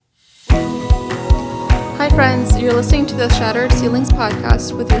friends, you're listening to the Shattered Ceilings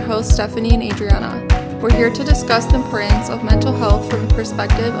podcast with your hosts Stephanie and Adriana. We're here to discuss the importance of mental health from the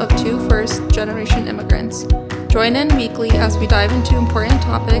perspective of two first-generation immigrants. Join in weekly as we dive into important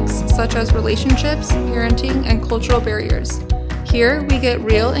topics such as relationships, parenting, and cultural barriers. Here, we get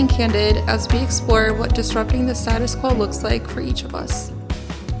real and candid as we explore what disrupting the status quo looks like for each of us.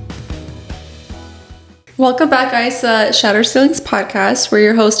 Welcome back, guys, to Shattered Ceilings podcast. We're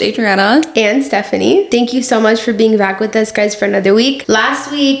your host, Adriana. And Stephanie. Thank you so much for being back with us, guys, for another week.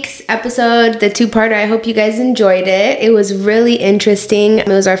 Last week's episode, the two-parter, I hope you guys enjoyed it. It was really interesting. It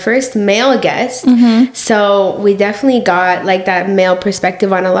was our first male guest. So we definitely got like that male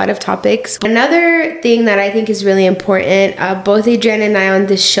perspective on a lot of topics. Another thing that I think is really important, both Adriana and I on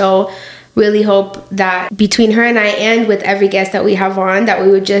this show really hope that between her and I and with every guest that we have on, that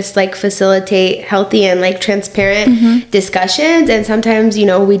we would just like facilitate healthy and like transparent discussions. And sometimes, you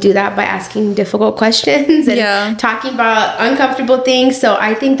know, we do that by asking difficult questions and talking about uncomfortable things. So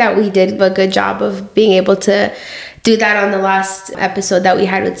I think that we did a good job of being able to do that on the last episode that we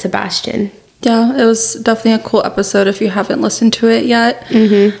had with Sebastian. Yeah, it was definitely a cool episode if you haven't listened to it yet.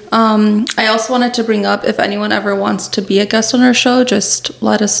 I also wanted to bring up, if anyone ever wants to be a guest on our show, just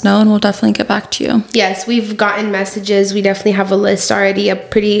let us know and we'll definitely get back to you. Yes, we've gotten messages. We definitely have a list already, a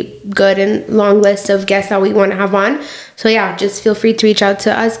pretty good and long list of guests that we want to have on. So yeah, just feel free to reach out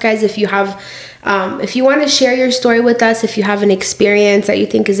to us, guys, if you have... if you want to share your story with us, if you have an experience that you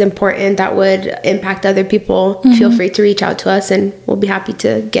think is important that would impact other people, feel free to reach out to us and we'll be happy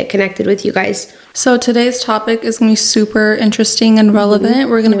to get connected with you guys. So today's topic is going to be super interesting and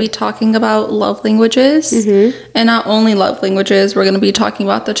relevant. We're going to be talking about love languages, and not only love languages, we're going to be talking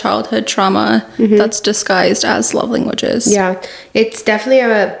about the childhood trauma that's disguised as love languages. Yeah, it's definitely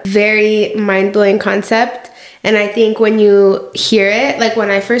a very mind-blowing concept. And I think when you hear it, like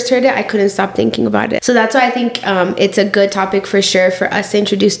when I first heard it, I couldn't stop thinking about it. So that's why I think it's a good topic for sure for us to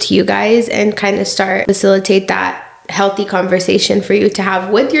introduce to you guys and kind of facilitate that healthy conversation for you to have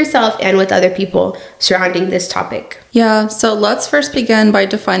with yourself and with other people surrounding this topic. Yeah, so let's first begin by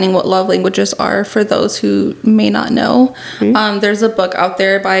defining what love languages are for those who may not know. There's a book out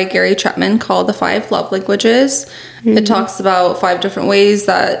there by Gary Chapman called The 5 Love Languages. It talks about 5 different ways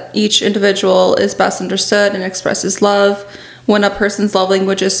that each individual is best understood and expresses love. When a person's love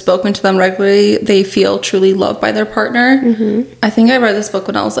language is spoken to them regularly, they feel truly loved by their partner. I think I read this book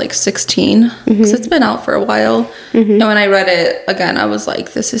when I was like 16, because it's been out for a while. And when I read it again, I was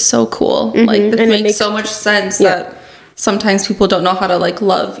like, this is so cool. Like, this makes so much sense that sometimes people don't know how to like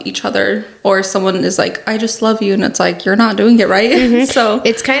love each other, or someone is like, I just love you, and it's like, you're not doing it right. So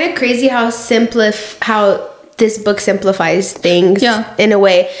it's kind of crazy how this book simplifies things in a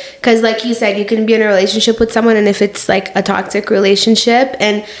way, because like you said, you can be in a relationship with someone, and if it's like a toxic relationship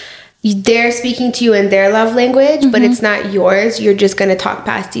and they're speaking to you in their love language, but it's not yours, you're just gonna talk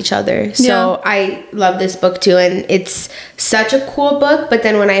past each other. So I love this book too, and it's such a cool book. But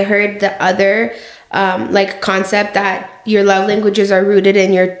then when I heard the other like concept that your love languages are rooted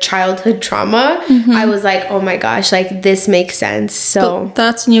in your childhood trauma, I was like, oh my gosh, like this makes sense. So but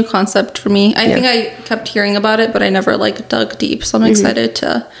that's a new concept for me. I think I kept hearing about it, but I never like dug deep. So I'm excited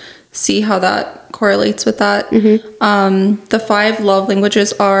to see how that correlates with that. The 5 love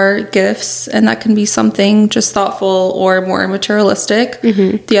languages are gifts, and that can be something just thoughtful or more materialistic.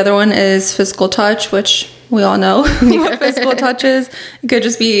 The other one is physical touch, which we all know what physical touch is. It could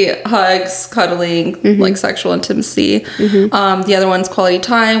just be hugs, cuddling, like sexual intimacy. The other one's quality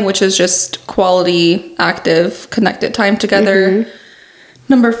time, which is just quality, active, connected time together.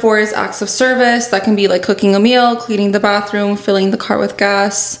 Number 4 is acts of service. That can be like cooking a meal, cleaning the bathroom, filling the car with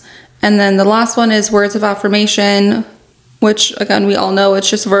gas. And then the last one is words of affirmation, which again, we all know it's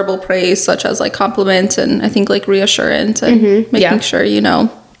just verbal praise, such as like compliments and I think like reassurance and making sure, you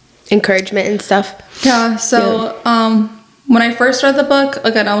know, encouragement and stuff. Yeah. So when I first read the book,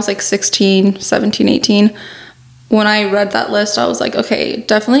 again, I was like 16, 17, 18. When I read that list, I was like, okay,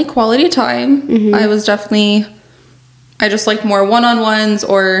 definitely quality time. I just like more one-on-ones,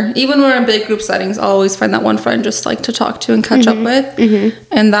 or even when we're in big group settings, I'll always find that one friend just like to talk to and catch up with.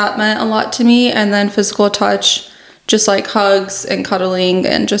 And that meant a lot to me. And then physical touch, just like hugs and cuddling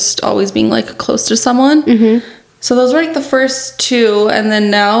and just always being like close to someone. So those were like the first 2. And then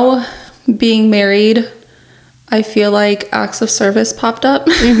now being married, I feel like acts of service popped up.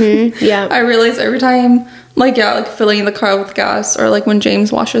 I realize every time, like filling the car with gas, or like when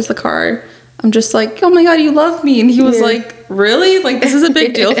James washes the car, I'm just like, oh my God, you love me. And he was like, really? Like, this is a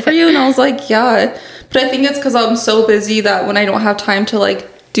big deal for you? And I was like, yeah. But I think it's because I'm so busy that when I don't have time to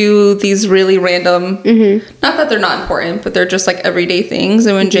like do these really random, not that they're not important, but they're just like everyday things.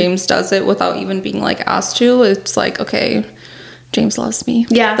 And when James does it without even being like asked to, it's like, okay, James loves me.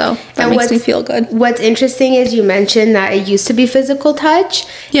 Yeah. So that makes me feel good. What's interesting is you mentioned that it used to be physical touch.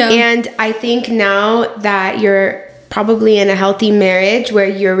 Yeah. And I think now that you're probably in a healthy marriage where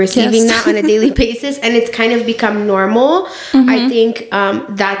you're receiving that on a daily basis and it's kind of become normal, I think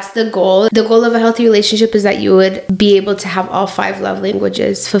that's the goal. The goal of a healthy relationship is that you would be able to have all 5 love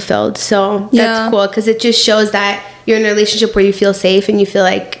languages fulfilled. So that's cool because it just shows that you're in a relationship where you feel safe and you feel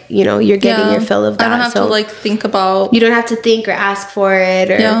like, you know, you're getting your fill of that. I don't have to like think about... You don't have to think or ask for it.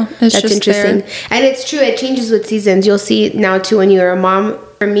 Or, it's that's just interesting. there. And it's true. It changes with seasons. You'll see now too when you're a mom.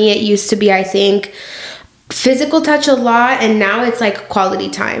 For me, it used to be, I think, physical touch a lot, and now it's like quality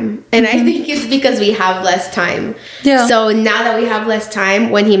time. And I think it's because we have less time. Yeah. So now that we have less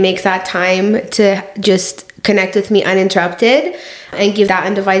time, when he makes that time to just connect with me uninterrupted and give that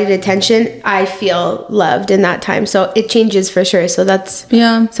undivided attention, I feel loved in that time. So it changes for sure. So that's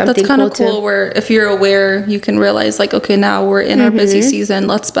something that's kind of cool too. Where if you're aware, you can realize like, okay, now we're in our busy season.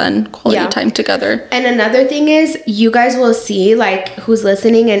 Let's spend quality time together. And another thing is you guys will see, like, who's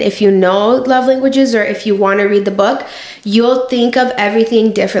listening, and if you know love languages or if you want to read the book, you'll think of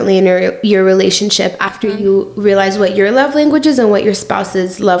everything differently in your relationship after you realize what your love language is and what your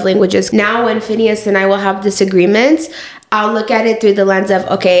spouse's love language is. Now when Phineas and I will have disagreements, I'll look at it through the lens of,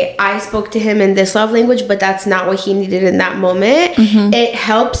 okay, I spoke to him in this love language, but that's not what he needed in that moment. It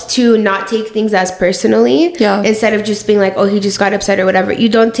helps to not take things as personally instead of just being like, oh, he just got upset or whatever. You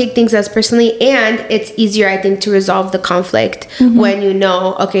don't take things as personally, and it's easier, I think, to resolve the conflict when you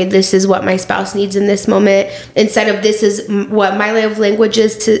know, okay, this is what my spouse needs in this moment, instead of this is what my love language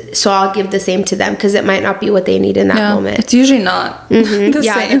is, so I'll give the same to them, because it might not be what they need in that moment. It's usually not the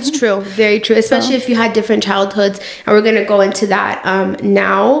same. It's true. Very true. Especially if you had different childhoods, and we're going to go into that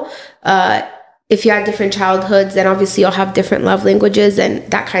now. If you had different childhoods, then obviously you'll have different love languages, and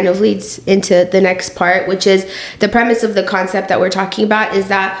that kind of leads into the next part, which is the premise of the concept that we're talking about is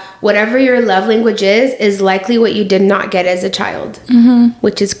that whatever your love language is likely what you did not get as a child,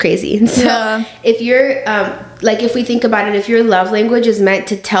 which is crazy. So if you're like, if we think about it, if your love language is meant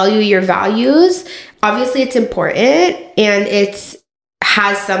to tell you your values, obviously it's important and it's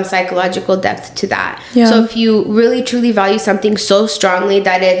has some psychological depth to that. So if you really truly value something so strongly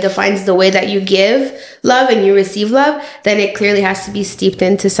that it defines the way that you give love and you receive love, then it clearly has to be steeped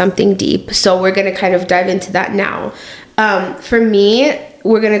into something deep. So we're going to kind of dive into that now. For me,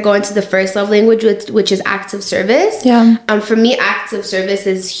 we're going to go into the first love language, which is acts of service. For me, acts of service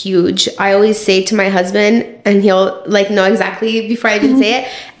is huge. I always say to my husband, and he'll like know exactly before I even say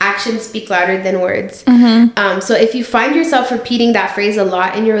it, actions speak louder than words. So if you find yourself repeating that phrase a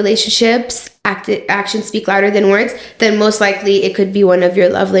lot in your relationships, actions speak louder than words, then most likely it could be one of your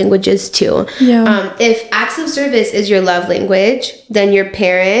love languages too. If acts of service is your love language, then your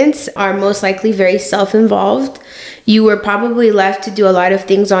parents are most likely very self-involved. You were probably left to do a lot of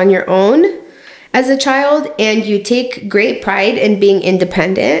things on your own as a child, and you take great pride in being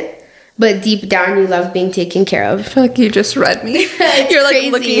independent, but deep down you love being taken care of. I feel like you just read me. You're like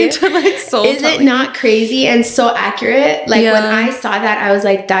crazy. Looking into my soul. Is it not crazy and so accurate? Like when I saw that, I was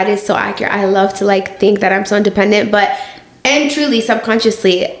like, that is so accurate. I love to like think that I'm so independent, and truly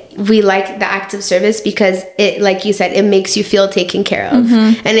subconsciously we like the act of service because it, like you said, it makes you feel taken care of.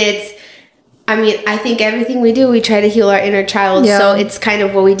 And I think everything we do, we try to heal our inner child. So it's kind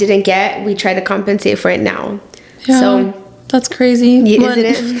of what we didn't get, we try to compensate for it now. So that's crazy. Isn't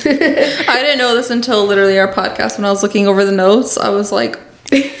it? I didn't know this until literally our podcast. When I was looking over the notes, I was like,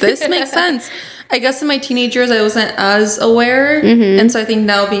 this makes sense. I guess in my teenage years, I wasn't as aware. And so I think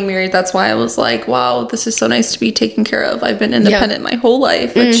now being married, that's why I was like, wow, this is so nice to be taken care of. I've been independent my whole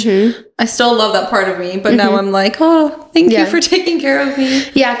life, which I still love that part of me. But now I'm like, oh, thank you for taking care of me.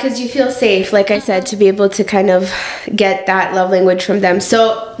 Yeah, because you feel safe, like I said, to be able to kind of get that love language from them.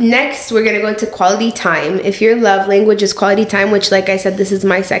 So next, we're going to go into quality time. If your love language is quality time, which like I said, this is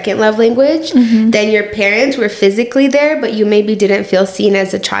my second love language, then your parents were physically there, but you maybe didn't feel seen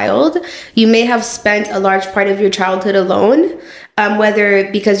as a child. You may have spent a large part of your childhood alone,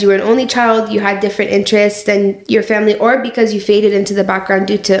 whether because you were an only child, you had different interests than your family, or because you faded into the background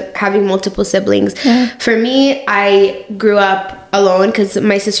due to having multiple siblings. For me, I grew up alone because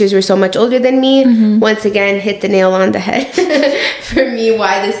my sisters were so much older than me. Once again, hit the nail on the head for me,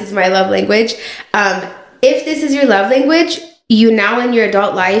 why this is my love language. If this is your love language, you now in your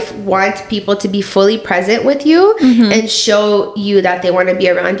adult life want people to be fully present with you and show you that they want to be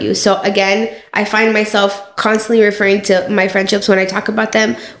around you. So again, I find myself constantly referring to my friendships when I talk about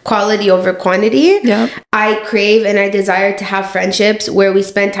them, quality over quantity. Yeah. I crave and I desire to have friendships where we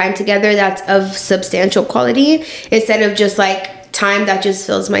spend time together that's of substantial quality instead of just like time that just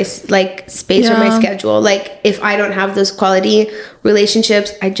fills my like space or my schedule. Like if I don't have those quality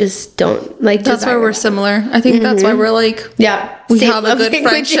relationships, I just don't like. That's why we're similar. I think that's why we're like, we have a good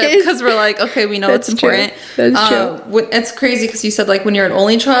friendship because we're like, okay, we know it's important. True. That's true. It's crazy because you said like when you're an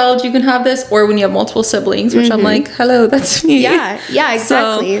only child, you can have this, or when you have multiple siblings, which I'm like, hello, that's me. Yeah,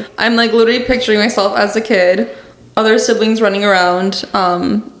 exactly. So I'm like literally picturing myself as a kid, other siblings running around.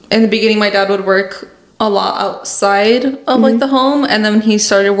 In the beginning, my dad would work a lot outside of like the home, and then when he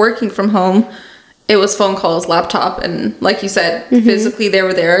started working from home, it was phone calls, laptop, and like you said, physically they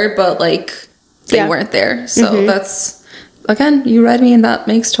were there, but like they weren't there. So that's, again, you read me, and that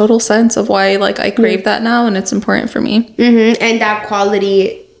makes total sense of why like I crave that now, and it's important for me. And that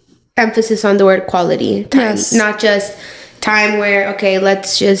quality, emphasis on the word quality time, not just time where okay,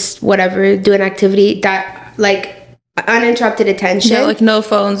 let's just whatever do an activity that like uninterrupted attention. Yeah, like no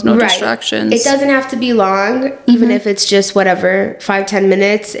phones, no distractions. It doesn't have to be long, even if it's just whatever 5-10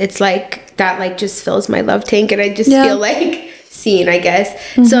 minutes. It's like that like just fills my love tank, and I just feel like seen, I guess.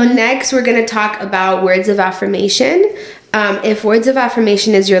 So next we're going to talk about words of affirmation. If words of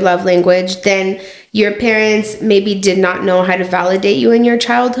affirmation is your love language, then your parents maybe did not know how to validate you in your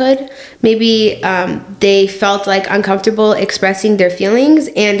childhood. Maybe they felt like uncomfortable expressing their feelings,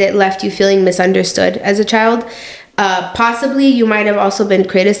 and it left you feeling misunderstood as a child. Possibly you might have also been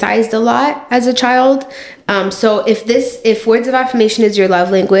criticized a lot as a child. So if words of affirmation is your love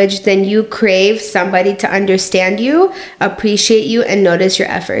language, then you crave somebody to understand you, appreciate you, and notice your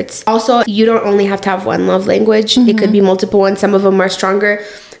efforts. Also, you don't only have to have one love language. It could be multiple ones. Some of them are stronger.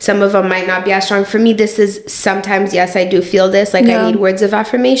 Some of them might not be as strong. For me, this is sometimes, yes, I do feel this. Like I need words of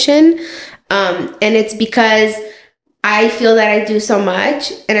affirmation. And it's because I feel that I do so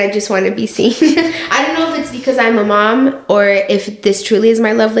much and I just want to be seen. I don't know if it's because I'm a mom or if this truly is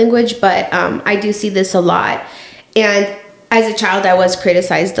my love language, but I do see this a lot. And as a child, I was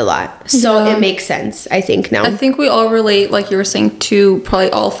criticized a lot. So it makes sense, I think, now. I think we all relate, like you were saying, to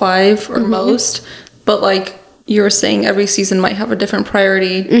probably all five or most. But like you were saying, every season might have a different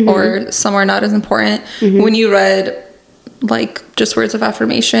priority or some are not as important. When you read like just words of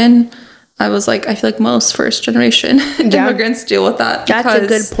affirmation, I was like, I feel like most first generation immigrants deal with that. That's a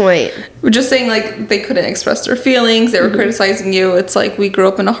good point. We're just saying like they couldn't express their feelings. They were criticizing you. It's like we grew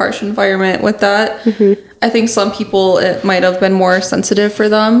up in a harsh environment with that. I think some people, it might have been more sensitive for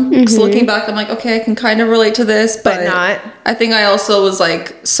them. Because looking back, I'm like, okay, I can kind of relate to this. But not. I think I also was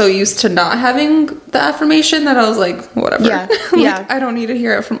like so used to not having the affirmation that I was like, whatever. Like, I don't need to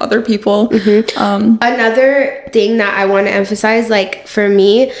hear it from other people. Another thing that I want to emphasize, like for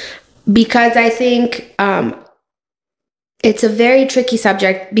me, because I think it's a very tricky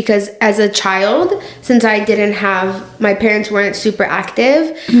subject, because as a child, since I didn't have, my parents weren't super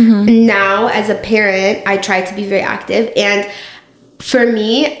active, now as a parent, I try to be very active. And for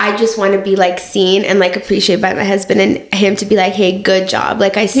me, I just want to be like seen and like appreciated by my husband and him to be like, hey, good job.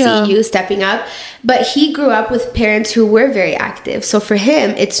 Like I see you stepping up. But he grew up with parents who were very active. So for him,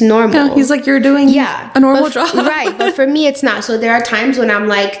 it's normal. Yeah, he's like, you're doing a normal job. Right. But for me, it's not. So there are times when I'm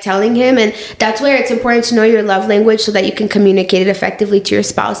like telling him, and that's where it's important to know your love language so that you can communicate it effectively to your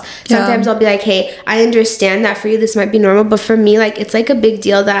spouse. Sometimes I'll be like, hey, I understand that for you, this might be normal. But for me, like, it's like a big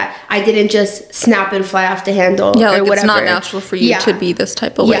deal that I didn't just snap and fly off the handle or whatever. It's not natural for you to be this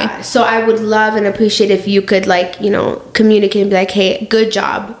type of way. So I would love and appreciate if you could like, you know, communicate and be like, hey, good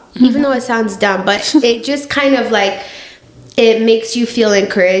job. Even though it sounds dumb, but it just kind of like, it makes you feel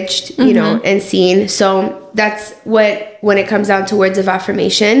encouraged, you know, and seen. So that's what, when it comes down to words of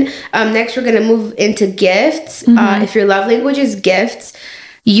affirmation. Next, we're going to move into gifts. If your love language is gifts,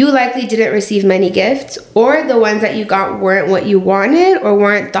 you likely didn't receive many gifts, or the ones that you got weren't what you wanted or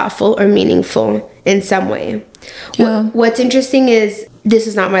weren't thoughtful or meaningful in some way. What's interesting is this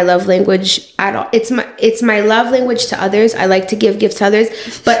is not my love language at all. It's my love language to others. I like to give gifts to others,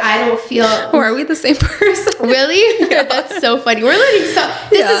 but I don't feel. Or are we the same person? Really? That's so funny. We're learning so.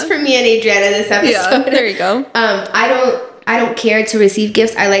 This is for me and Adriana this episode. Yeah, there you go. I don't care to receive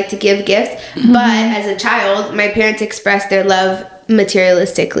gifts. I like to give gifts. But as a child, my parents expressed their love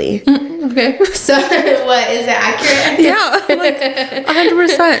materialistically. Okay. So what, is that accurate? Yeah, like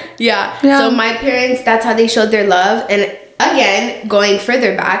 100%. Yeah. So my parents, that's how they showed their love. And again, going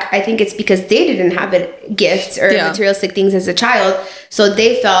further back, I think it's because they didn't have gifts or materialistic things as a child. So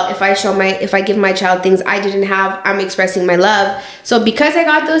they felt if I give my child things I didn't have, I'm expressing my love. So because I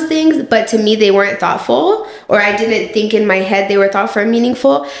got those things, but to me they weren't thoughtful, or I didn't think in my head they were thoughtful or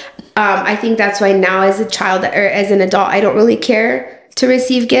meaningful. I think that's why now as a child or as an adult, I don't really care to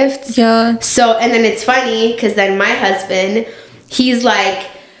receive gifts. Yeah. So, and then it's funny because then my husband, he's like,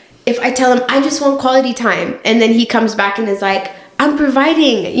 if I tell him I just want quality time, and then he comes back and is like, I'm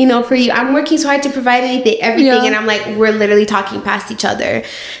providing, for you. I'm working so hard to provide everything. Yeah. And I'm like, we're literally talking past each other.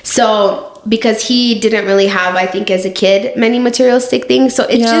 So because he didn't really have, I think as a kid, many materialistic things. So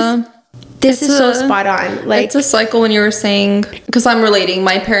it's just, this is so spot on. Like, it's a cycle when you were saying, because I'm relating,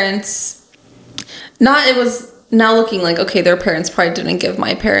 my parents, it was now looking like, okay, their parents probably didn't give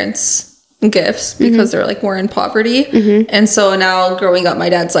my parents gifts because they're like more in poverty. And so now growing up, my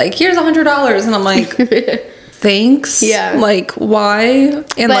dad's like, here's $100. And I'm like, thanks. Yeah. Like, why?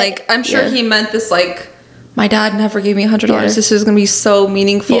 And I'm sure he meant this, like, my dad never gave me $100. Yeah. This is going to be so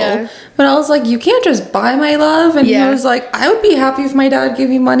meaningful. Yeah. But I was like, you can't just buy my love. And he was like, I would be happy if my dad gave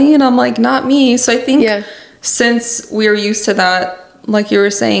me money. And I'm like, not me. So I think since we're used to that, like you were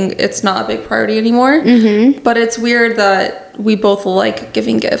saying, it's not a big priority anymore. But it's weird that we both like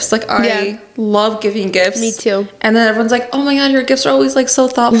giving gifts. Like, I love giving gifts. Me too. And then everyone's like, oh my God, your gifts are always like so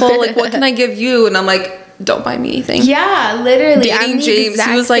thoughtful. Like, what can I give you? And I'm like, don't buy me anything. Yeah, literally. Dating James,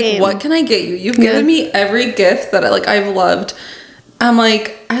 he was like, what can I get you? You've given me every gift that I've loved. I'm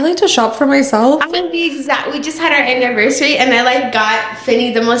like, I like to shop for myself. I'm gonna be exact. We just had our anniversary, and I got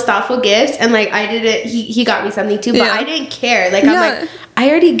Finney the most thoughtful gifts, and I didn't. He got me something too, but I didn't care. I'm like, I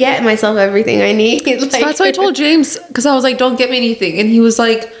already get myself everything I need. So that's why I told James, because I was like, don't get me anything, and he was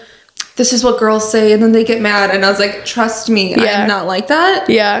like, this is what girls say, and then they get mad. And I was like, trust me, I'm not like that.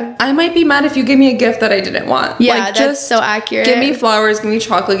 Yeah. I might be mad if you give me a gift that I didn't want. Yeah, that's just so accurate. Give me flowers, give me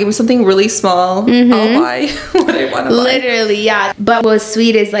chocolate, give me something really small. I'll buy what I want to buy. Literally, yeah. But what was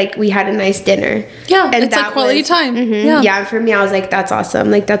sweet is we had a nice dinner. Yeah, and it's like quality time. Yeah, and for me, I was like, that's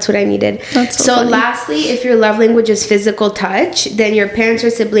awesome. Like, that's what I needed. That's so funny. Lastly, if your love language is physical touch, then your parents or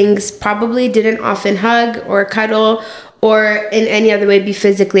siblings probably didn't often hug or cuddle or in any other way be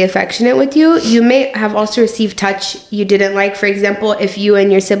physically affectionate with you. You may have also received touch you didn't like. For example, if you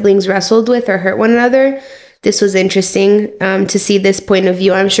and your siblings wrestled with or hurt one another. This was interesting to see this point of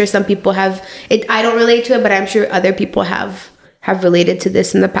view. I'm sure some people have it. I don't relate to it, but I'm sure other people have related to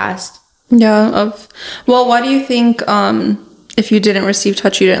this in the past. Yeah. Well, why do you think if you didn't receive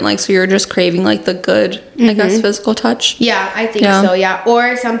touch you didn't like, so you're just craving like the good, I guess, physical touch? Yeah, I think so, yeah.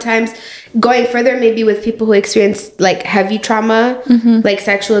 Or sometimes going further, maybe with people who experience like heavy trauma, like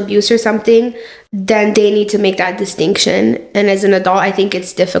sexual abuse or something, then they need to make that distinction. And as an adult, I think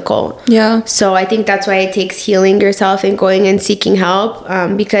it's difficult. Yeah. So I think that's why it takes healing yourself and going and seeking help,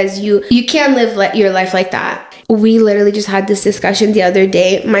 because you can't live your life like that. We literally just had this discussion the other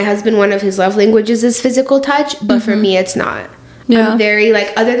day. My husband, one of his love languages is physical touch, but for me, it's not. Yeah. I'm very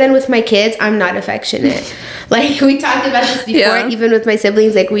other than with my kids, I'm not affectionate. We talked about this before, even with my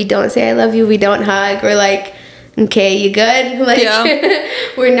siblings, we don't say I love you, we don't hug, we're like, okay, you good?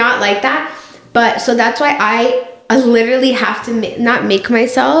 We're not like that. But so that's why I literally have to not make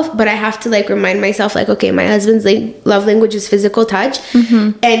myself, but I have to remind myself okay, my husband's love language is physical touch,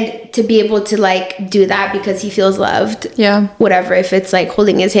 and to be able to do that because he feels loved. Yeah. Whatever, if it's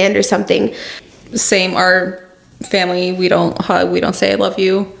holding his hand or something. Same, our family, we don't hug, we don't say I love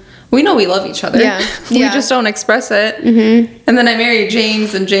you. We know we love each other. Yeah. We just don't express it. And then I married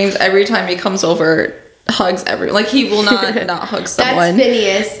James, and James, every time he comes over, hugs everyone. He will not hug someone. That's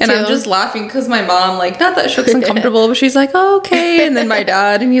Phineas, and I'm just laughing because my mom, not that she looks uncomfortable, but she's like, oh, okay. And then my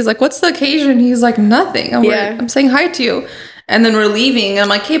dad, and he's like, what's the occasion? He's like, nothing. I'm saying hi to you. And then we're leaving, and I'm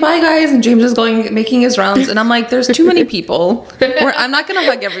like, hey, bye, guys. And James is making his rounds. And I'm like, there's too many people. I'm not going to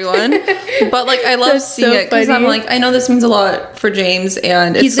hug everyone. But, I love seeing it because I'm like, I know this means a lot for James.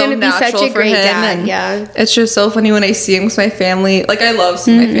 And it's so natural for him. And it's just so funny when I see him with my family. I love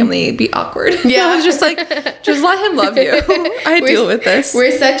seeing my family be awkward. Yeah. I was just like, just let him love you. I deal with this.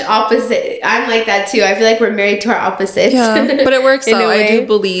 We're such opposite. I'm like that, too. I feel like we're married to our opposites. Yeah, but it works out. I do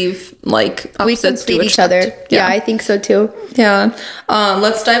believe, we complete each other. Yeah, I think so, too. Yeah.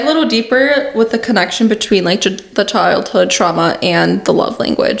 Let's dive a little deeper with the connection between the childhood trauma and the love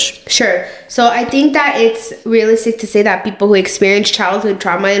language. Sure. So I think that it's realistic to say that people who experience childhood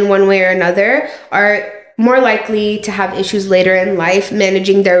trauma in one way or another are more likely to have issues later in life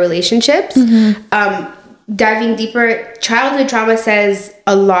managing their relationships. Diving deeper, childhood trauma says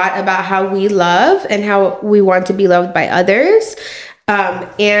a lot about how we love and how we want to be loved by others.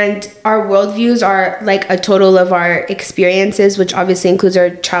 And our worldviews are like a total of our experiences, which obviously includes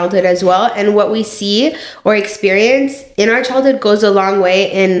our childhood as well. And what we see or experience in our childhood goes a long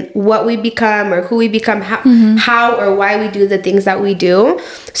way in what we become or who we become, how or why we do the things that we do.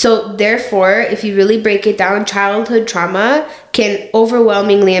 So therefore, if you really break it down, childhood trauma can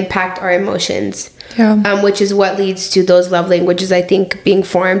overwhelmingly impact our emotions. Yeah. Which is what leads to those love languages, I think, being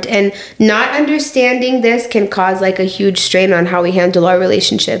formed. And not understanding this can cause like a huge strain on how we handle our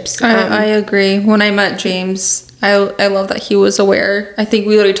relationships. I agree. When I met James, I love that he was aware. I think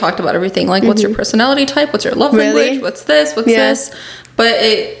we already talked about everything. Like, what's your personality type? What's your love language? What's this? What's this? But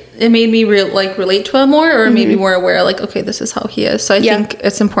it made me relate to him more, or it made me more aware. Like, okay, this is how he is. So I think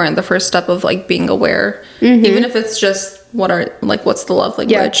it's important. The first step of like being aware, even if it's just what's the love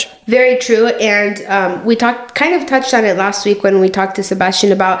language. Yeah, very true. And we kind of touched on it last week when we talked to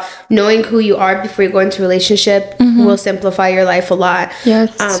Sebastian about knowing who you are before you go into a relationship will simplify your life a lot.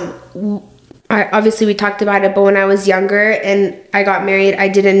 Yes. Obviously we talked about it, but when I was younger and I got married, I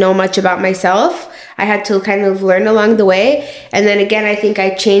didn't know much about myself. I had to kind of learn along the way. And then again, I think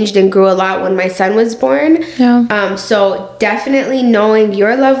I changed and grew a lot when my son was born. Yeah. So definitely knowing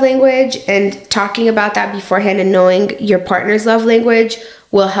your love language and talking about that beforehand and knowing your partner's love language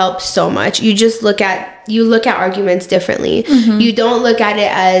will help so much. You just look at arguments differently. You don't look at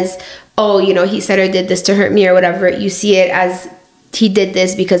it as, oh, he said or did this to hurt me or whatever. You see it as he did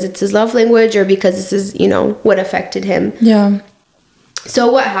this because it's his love language or because this is, what affected him. Yeah.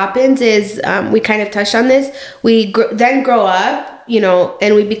 So what happens is, we kind of touched on this. We then grow up,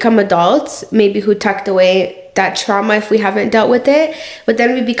 and we become adults, maybe who tucked away that trauma if we haven't dealt with it. But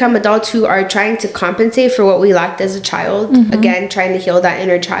then we become adults who are trying to compensate for what we lacked as a child. Again, trying to heal that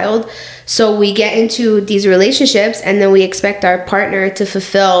inner child. So we get into these relationships and then we expect our partner to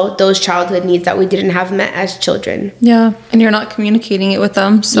fulfill those childhood needs that we didn't have met as children. Yeah. And you're not communicating it with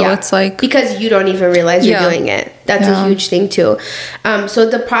them. So it's like... Because you don't even realize you're doing it. That's a huge thing too. So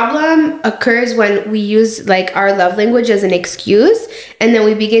the problem occurs when we use like our love language as an excuse, and then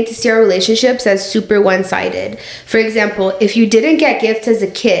we begin to see our relationships as super one-sided. For example, if you didn't get gifts as a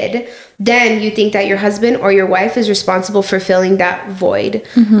kid, then you think that your husband or your wife is responsible for filling that void.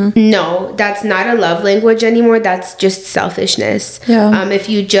 No, that's not a love language anymore. That's just selfishness. Yeah. If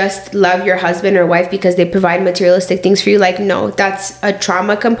you just love your husband or wife because they provide materialistic things for you, like, no, that's a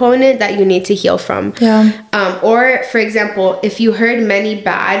trauma component that you need to heal from. Yeah. Or, for example, if you heard many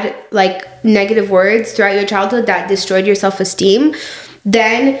bad, like, negative words throughout your childhood that destroyed your self-esteem,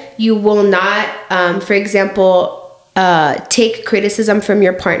 then you will not, for example, take criticism from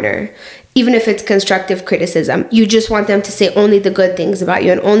your partner, even if it's constructive criticism. You just want them to say only the good things about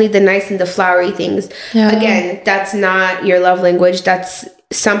you and only the nice and the flowery things. Again, that's not your love language. That's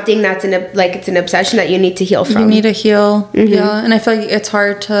something that's it's an obsession that you need to heal from. You need to heal. Yeah. And I feel like it's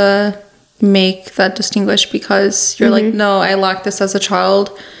hard to make that distinguish because you're like, no, I lacked this as a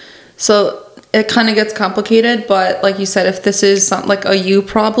child. So it kind of gets complicated. But like you said, if this is like a you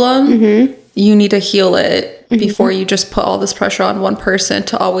problem, you need to heal it before you just put all this pressure on one person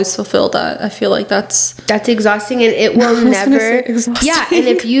to always fulfill that. I feel like that's exhausting, and it will never. Yeah, and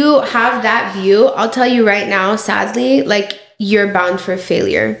if you have that view, I'll tell you right now, sadly, like, you're bound for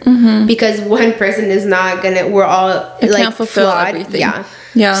failure because one person is not gonna. We're all can't fulfill flawed. everything.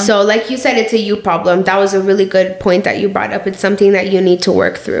 Yeah. So like you said, it's a you problem. That was a really good point that you brought up. It's something that you need to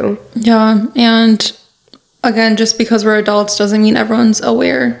work through. Yeah, and again, just because we're adults doesn't mean everyone's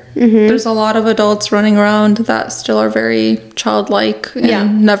aware. There's a lot of adults running around that still are very childlike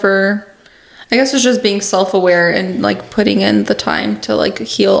and never... I guess it's just being self-aware and like putting in the time to like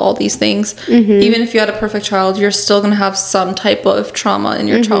heal all these things. Even if you had a perfect child, you're still going to have some type of trauma in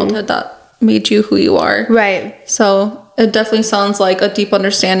your childhood that made you who you are. Right. So it definitely sounds like a deep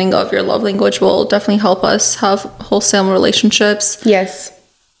understanding of your love language will definitely help us have wholesome relationships. Yes.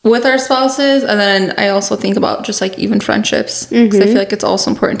 With our spouses. And then I also think about just like even friendships, because I feel like it's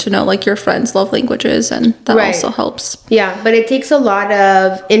also important to know like your friends' love languages, and that also helps. Yeah, but it takes a lot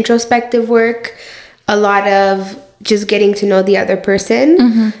of introspective work, a lot of just getting to know the other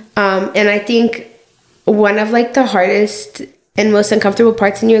person. And I think one of like the hardest and most uncomfortable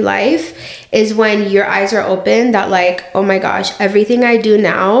parts in your life is when your eyes are open that like, oh my gosh, everything I do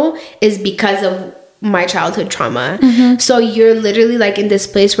now is because of my childhood trauma. So you're literally like in this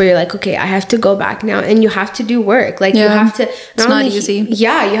place where you're like, okay, I have to go back now, and you have to do work. Like you have to not easy. You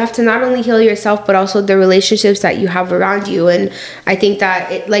have to not only heal yourself but also the relationships that you have around you. And I think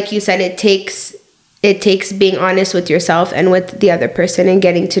that it, like you said, it takes being honest with yourself and with the other person and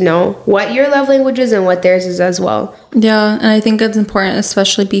getting to know what your love language is and what theirs is as well. Yeah, and I think it's important,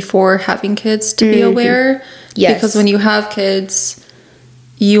 especially before having kids, to be aware. Yes. Because when you have kids,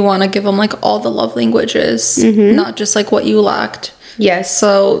 you want to give them like all the love languages, not just like what you lacked. Yes.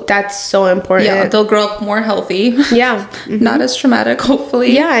 So that's so important. Yeah, they'll grow up more healthy. Yeah. Not as traumatic,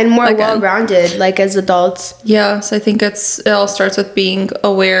 hopefully. Yeah, and more well-rounded, like as adults. Yeah, so I think it all starts with being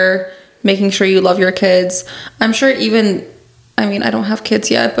aware, making sure you love your kids. I'm sure I don't have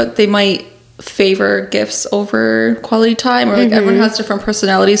kids yet, but they might favor gifts over quality time, or like everyone has different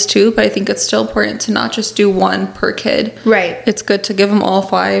personalities too, but I think it's still important to not just do one per kid. Right. It's good to give them all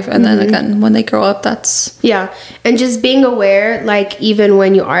 5, and then again when they grow up, that's and just being aware, like even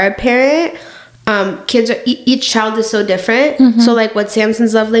when you are a parent, kids are each child is so different. So like what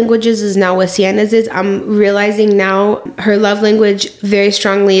Samson's love languages is now what Sienna's is. I'm realizing now her love language very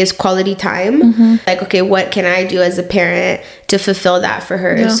strongly is quality time. Like, okay, what can I do as a parent to fulfill that for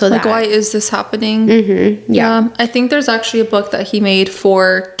her? So like, that, why is this happening? I think there's actually a book that he made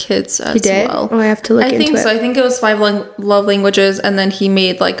for kids as well. Oh, I have to look into it. I think so. I think it was 5 love languages, and then he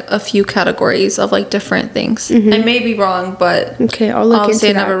made like a few categories of like different things. I may be wrong, but okay, I'll look into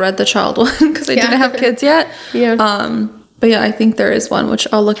I that. never read the child one because I didn't have kids yet. But yeah, I think there is one which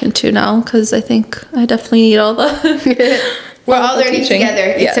I'll look into now, because I think I definitely need all the we're all learning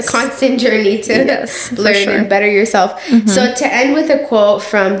together. It's a constant journey to learn and better yourself. So to end with a quote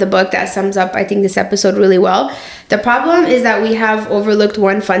from the book that sums up, I think, this episode really well. The problem is that we have overlooked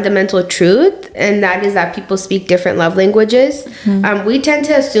one fundamental truth, and that is that people speak different love languages. We tend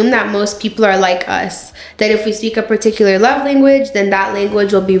to assume that most people are like us, that if we speak a particular love language, then that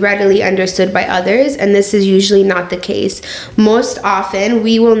language will be readily understood by others, and this is usually not the case. Most often,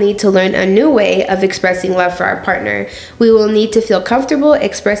 we will need to learn a new way of expressing love for our partner. We will need to feel comfortable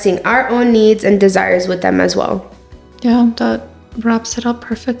expressing our own needs and desires with them as well. Yeah, that wraps it up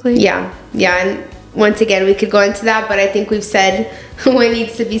perfectly. Yeah, and once again, we could go into that, but I think we've said what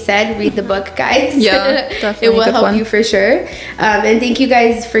needs to be said. Read the book, guys. Yeah, definitely. It will help you for sure. And thank you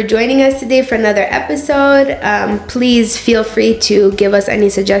guys for joining us today for another episode. Please feel free to give us any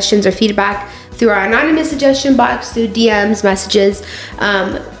suggestions or feedback through our anonymous suggestion box, through DMs, messages.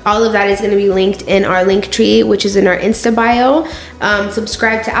 All of that is going to be linked in our link tree, which is in our Insta bio.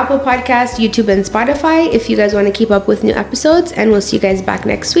 Subscribe to Apple Podcasts, YouTube, and Spotify if you guys want to keep up with new episodes, and we'll see you guys back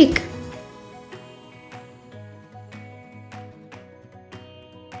next week.